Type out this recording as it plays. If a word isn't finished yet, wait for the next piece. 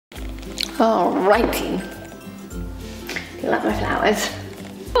Alrighty. Do you like my flowers?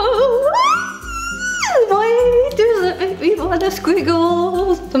 Oh, why does it make me want to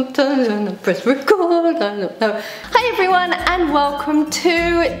squiggle sometimes when I press record? I don't know. Hi everyone and welcome to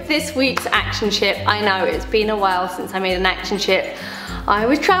this week's action ship. I know it's been a while since I made an action ship. I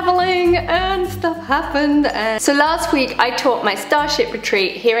was traveling and stuff happened. So last week I taught my Starship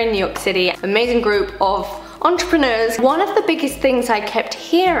retreat here in New York City. Amazing group of entrepreneurs. One of the biggest things I kept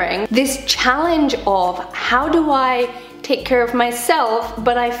hearing, this challenge of how do I take care of myself,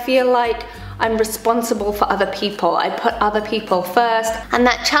 but I feel like I'm responsible for other people. I put other people first, and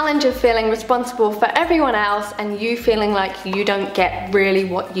that challenge of feeling responsible for everyone else and you feeling like you don't get really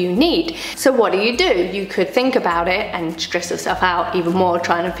what you need. So what do? You could think about it and stress yourself out even more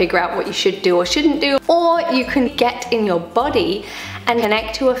trying to figure out what you should do or shouldn't do, or you can get in your body and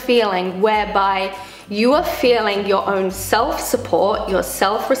connect to a feeling whereby you are feeling your own self-support, your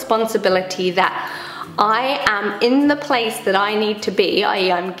self-responsibility, that I am in the place that I need to be. I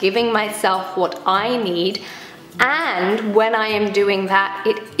am giving myself what I need, and when I am doing that,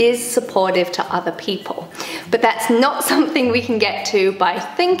 it is supportive to other people. But that's not something we can get to by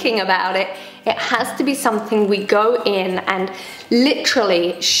thinking about it. It has to be something we go in and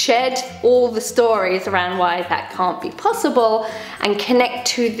literally shed all the stories around why that can't be possible and connect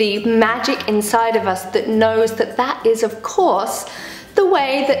to the magic inside of us that knows that that is, of course, the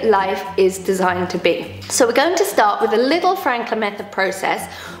way that life is designed to be. So we're going to start with a little Franklin method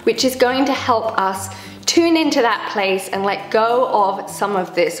process, which is going to help us tune into that place and let go of some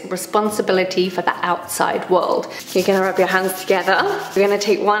of this responsibility for the outside world. You're gonna rub your hands together. You're gonna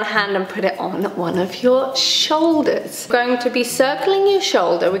take one hand and put it on one of your shoulders. We're going to be circling your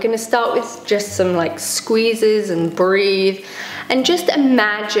shoulder. We're gonna start with just some like squeezes and breathe, and just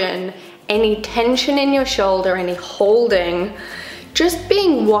imagine any tension in your shoulder, any holding, just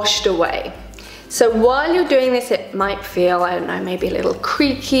being washed away. So while you're doing this, it might feel, I don't know, maybe a little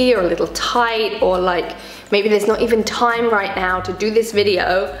creaky or a little tight, or like maybe there's not even time right now to do this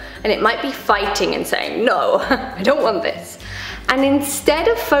video, and it might be fighting and saying, no, I don't want this. And instead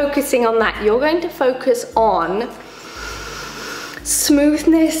of focusing on that, you're going to focus on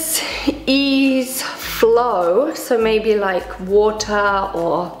smoothness, ease, flow. So maybe like water,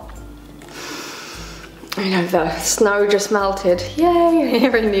 or I know the snow just melted, yay,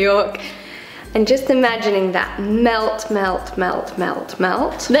 here in New York. And just imagining that melt, melt, melt, melt,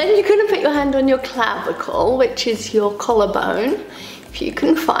 melt. Then you're gonna put your hand on your clavicle, which is your collarbone, if you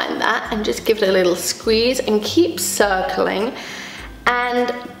can find that, and just give it a little squeeze and keep circling.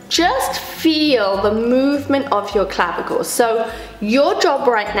 And just feel the movement of your clavicle. So your job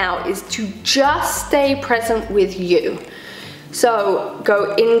right now is to just stay present with you. So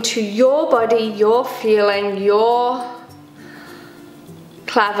go into your body, your feeling, your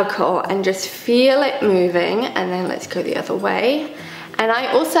clavicle, and just feel it moving. And then let's go the other way. And I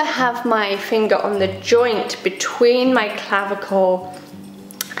also have my finger on the joint between my clavicle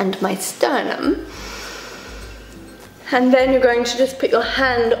and my sternum. And then you're going to just put your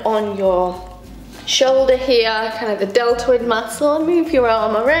hand on your shoulder here, kind of the deltoid muscle, and move your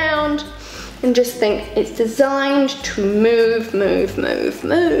arm around. And just think it's designed to move, move, move,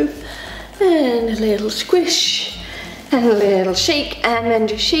 move. And a little squish, and a little shake, and then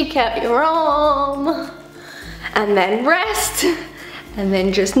just shake out your arm. And then rest, and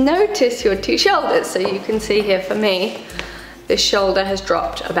then just notice your two shoulders. So you can see here for me, this shoulder has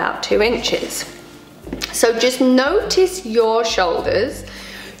dropped about 2 inches. So just notice your shoulders.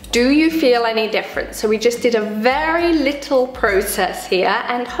 Do you feel any different? So we just did a very little process here,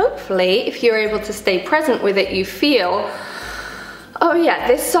 and hopefully if you're able to stay present with it, you feel, oh yeah,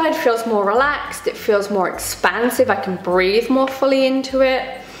 this side feels more relaxed, it feels more expansive, I can breathe more fully into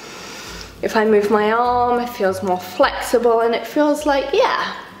it. If I move my arm, it feels more flexible, and it feels like,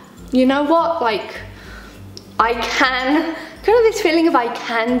 yeah, you know what, like I can, kind of this feeling of I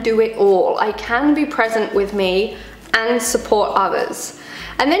can do it all. I can be present with me and support others.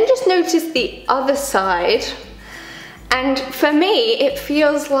 And then just notice the other side. And for me, it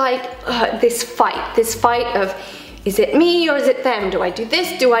feels like this fight of, is it me or is it them? Do I do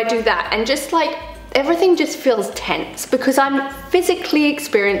this? Do I do that? And just like, everything just feels tense because I'm physically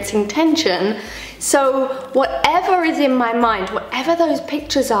experiencing tension. So whatever is in my mind, whatever those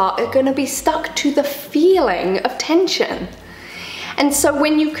pictures are gonna be stuck to the feeling of tension. And so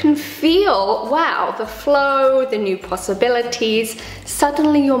when you can feel, wow, the flow, the new possibilities,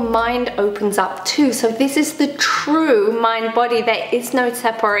 suddenly your mind opens up too. So this is the true mind-body. There is no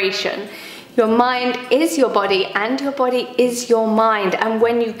separation. Your mind is your body and your body is your mind. And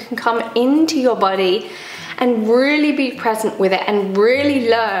when you can come into your body and really be present with it and really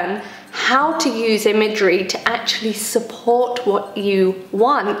learn how to use imagery to actually support what you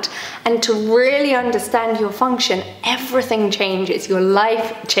want and to really understand your function, everything changes, your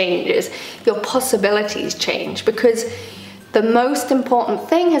life changes, your possibilities change, because the most important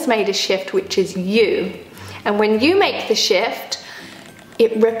thing has made a shift, which is you. And when you make the shift,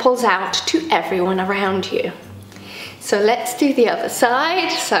 it ripples out to everyone around you. So let's do the other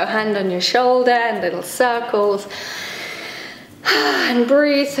side. So hand on your shoulder and little circles. And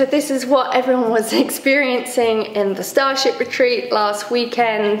breathe. So this is what everyone was experiencing in the Starship Retreat last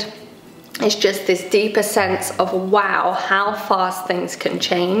weekend. It's just this deeper sense of, wow, how fast things can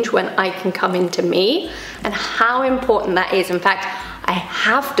change when I can come into me, and how important that is. In fact, I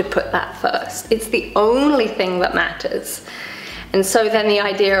have to put that first. It's the only thing that matters. And so then the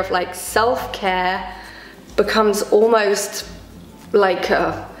idea of like self-care becomes almost like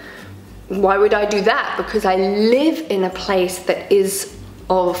why would I do that? Because I live in a place that is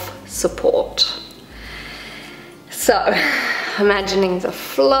of support. So, imagining the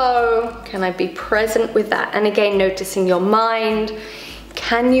flow, can I be present with that? And again, noticing your mind.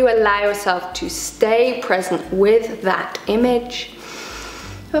 Can you allow yourself to stay present with that image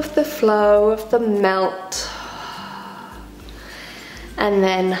of the flow, of the melt? And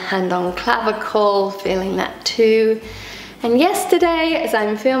then hand on clavicle, feeling that too. And yesterday, as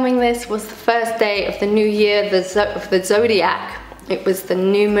I'm filming this, was the first day of the new year of the zodiac. It was the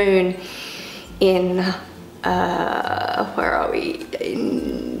new moon in, where are we?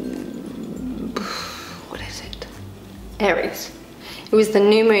 What is it? Aries. It was the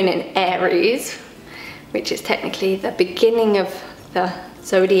new moon in Aries, which is technically the beginning of the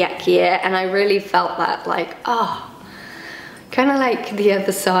zodiac year. And I really felt that like, kind of like the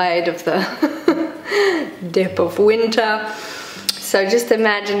other side of the dip of winter. So just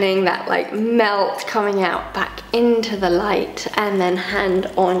imagining that like melt coming out back into the light, and then hand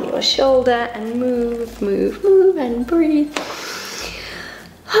on your shoulder and move, move, move, and breathe.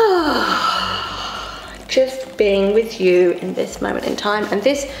 Just being with you in this moment in time. And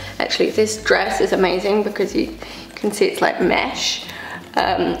this, actually, this dress is amazing because you can see it's like mesh.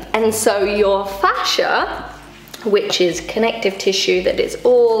 And so your fascia, which is connective tissue that is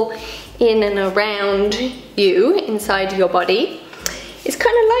all in and around you, inside your body, is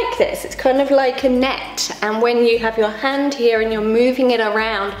kind of like this. It's kind of like a net. And when you have your hand here and you're moving it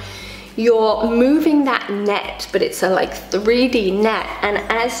around, you're moving that net, but it's a like 3D net. And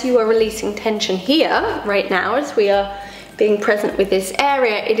as you are releasing tension here, right now, as we are being present with this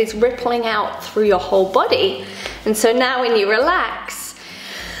area, it is rippling out through your whole body. And so now when you relax,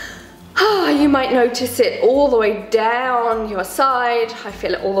 you might notice it all the way down your side. I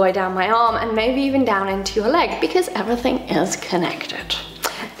feel it all the way down my arm, and maybe even down into your leg, because everything is connected.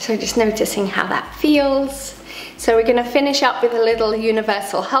 So just noticing how that feels. So we're gonna finish up with a little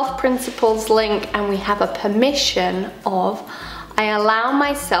universal health principles link, and we have a permission of, I allow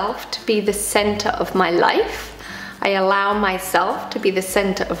myself to be the center of my life. I allow myself to be the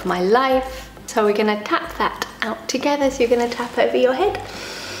center of my life. So we're gonna tap that out together. So you're gonna tap over your head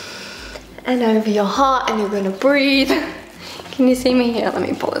and over your heart, and you're gonna breathe. Can you see me here? Let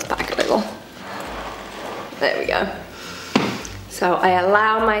me pull this back a little. There we go. So I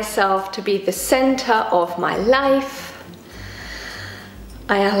allow myself to be the center of my life.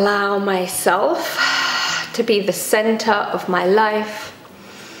 I allow myself to be the center of my life.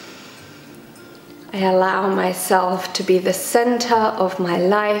 I allow myself to be the center of my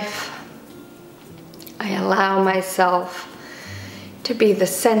life. I allow myself to be the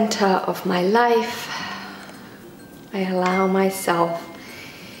center of my life. I allow myself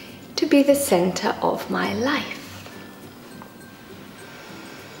to be the center of my life.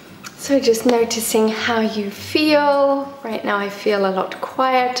 So just noticing how you feel. Right now I feel a lot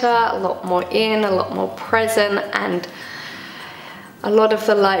quieter, a lot more in, a lot more present, and a lot of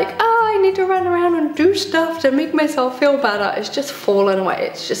the like, I need to run around and do stuff to make myself feel better, it's just fallen away.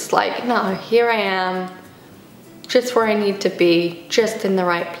 It's just like, no, here I am, just where I need to be, just in the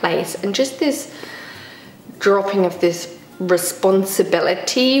right place. And just this dropping of this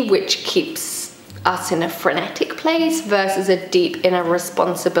responsibility, which keeps us in a frenetic place, versus a deep inner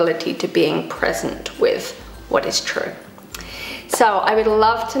responsibility to being present with what is true. So I would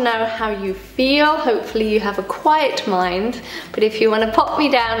love to know how you feel. Hopefully you have a quiet mind, but if you want to pop me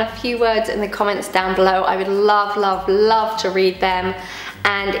down a few words in the comments down below, I would love, love, love to read them.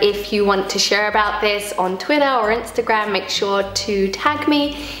 And if you want to share about this on Twitter or Instagram, make sure to tag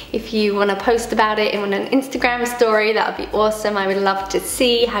me. If you want to post about it in an Instagram story, that would be awesome. I would love to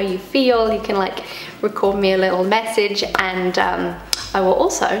see how you feel. You can like record me a little message, and I will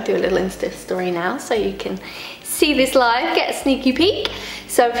also do a little Insta story now, so you can see this live, get a sneaky peek.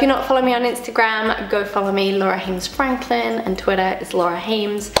 So if you're not following me on Instagram, go follow me, Laura Hames Franklin, and Twitter is Laura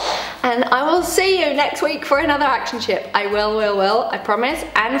Hames. And I will see you next week for another action ship. I will, I promise.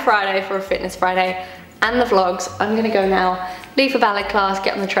 And Friday for a Fitness Friday, and the vlogs. I'm gonna go now, leave for ballet class,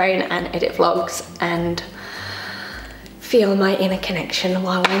 get on the train and edit vlogs and feel my inner connection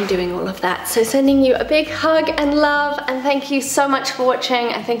while I'm doing all of that. So sending you a big hug and love, and thank you so much for watching,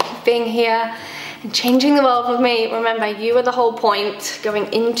 and thank you for being here and changing the world with me. Remember, you are the whole point.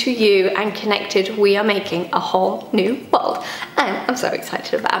 Going into you and connected, we are making a whole new world. And I'm so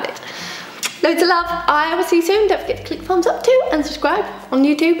excited about it. Loads of love. I will see you soon. Don't forget to click thumbs up too and subscribe on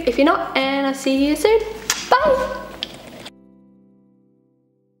YouTube if you're not. And I'll see you soon. Bye.